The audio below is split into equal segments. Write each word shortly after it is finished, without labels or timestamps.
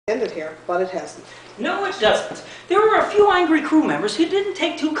ended here, but it hasn't. No, it doesn't. There were a few angry crew members who didn't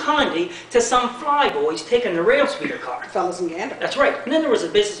take too kindly to some flyboys taking the rail speeder car. Fellas in Gander. That's right. And then there was a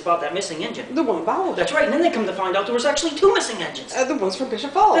business about that missing engine. The one about. That's right. And then they come to find out there was actually 2 missing engines. The ones from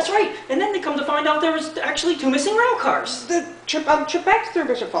Bishop Falls. That's right. And then they come to find out there was actually 2 missing rail cars. The trip back through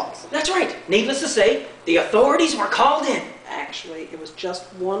Bishop Falls. That's right. Needless to say, the authorities were called in. Actually, it was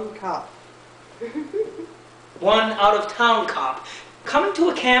just one cop. One out-of-town cop coming to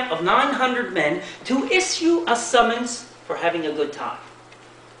a camp of 900 men to issue a summons for having a good time.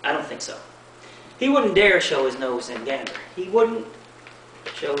 I don't think so. He wouldn't dare show his nose in Gander. He wouldn't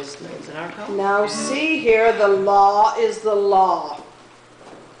show his nose in our camp. Now see here, the law is the law.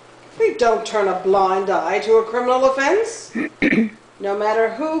 We don't turn a blind eye to a criminal offense, no matter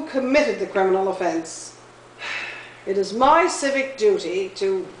who committed the criminal offense. It is my civic duty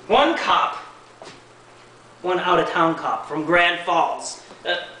to... One cop, one out-of-town cop from Grand Falls,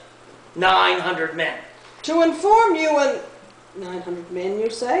 900 men. To inform you and... 900 men, you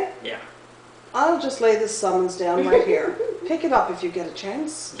say? Yeah. I'll just lay this summons down right here. Pick it up if you get a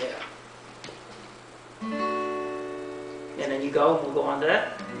chance. Yeah. And then you go, and we'll go on to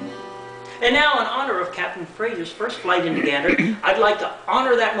that. And now, in honor of Captain Fraser's first flight into Gander, I'd like to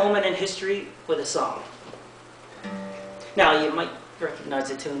honor that moment in history with a song. Now, you might recognize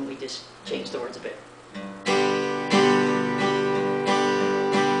the tune, we just changed the words a bit.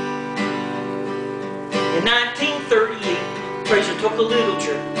 In 1938, Fraser took a little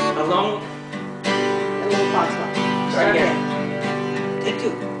trip along... A little foxtrot. Start again. Take 2.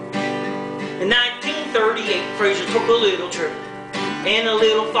 In 1938, Fraser took a little trip in a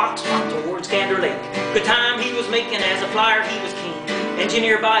little foxtrot towards Gander Lake. Good time he was making as a flyer, he was keen.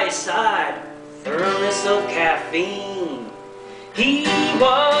 Engineer by his side, thermos of caffeine. He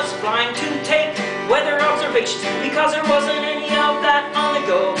was flying to take weather observations because there wasn't any of that on the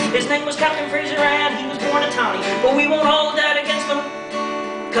go. His name was Captain Fraser and he was born a townie, but we won't hold that against him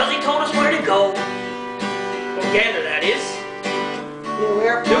because he told us where to go. Well, Gander, that is. New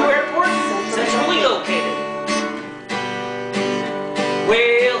airport. New airport, centrally located.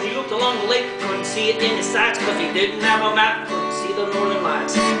 Well, he looked along the lake, couldn't see it in his sights because he didn't have a map, couldn't see the northern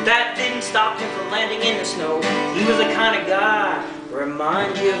lights. That didn't stop him from landing in the snow. He was the kind of guy,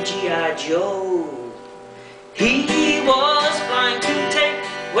 remind you of G.I. Joe. He was flying to take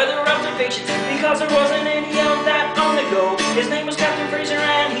weather observations because there wasn't any of that on the go. His name was Captain Fraser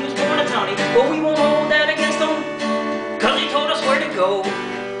and he was born a townie, but we won't hold that against him because he told us where to go.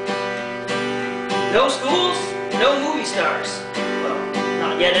 No schools, no movie stars. Well,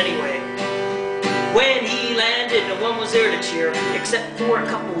 not yet anyway. When he landed, no one was there to cheer, except for a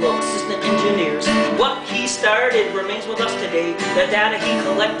couple of assistant engineers. What he started remains with us today. The data he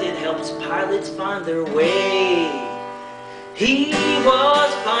collected helps pilots find their way. He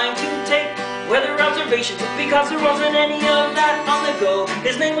was flying to take weather observations because there wasn't any of that on the go.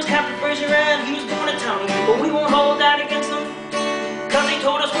 His name was Captain Fraser and he was born a townie, but we won't hold that against him because he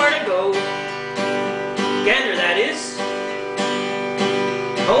told us where to go. Gander, that is.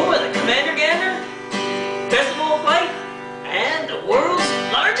 Home of the Commander Gander Festival Flight and the world's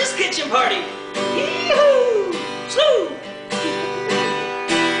largest kitchen party. Yee-hoo! Sloo!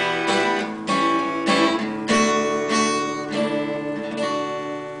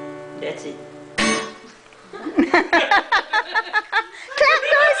 That's it. Clap,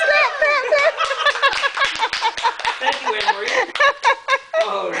 guys, clap, clap, clap. Thank you, Anne-Marie.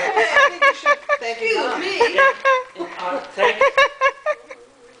 Oh, right. I think you should thank you. Me. Yeah. Thank you.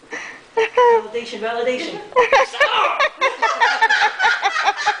 Validation, validation. Stop!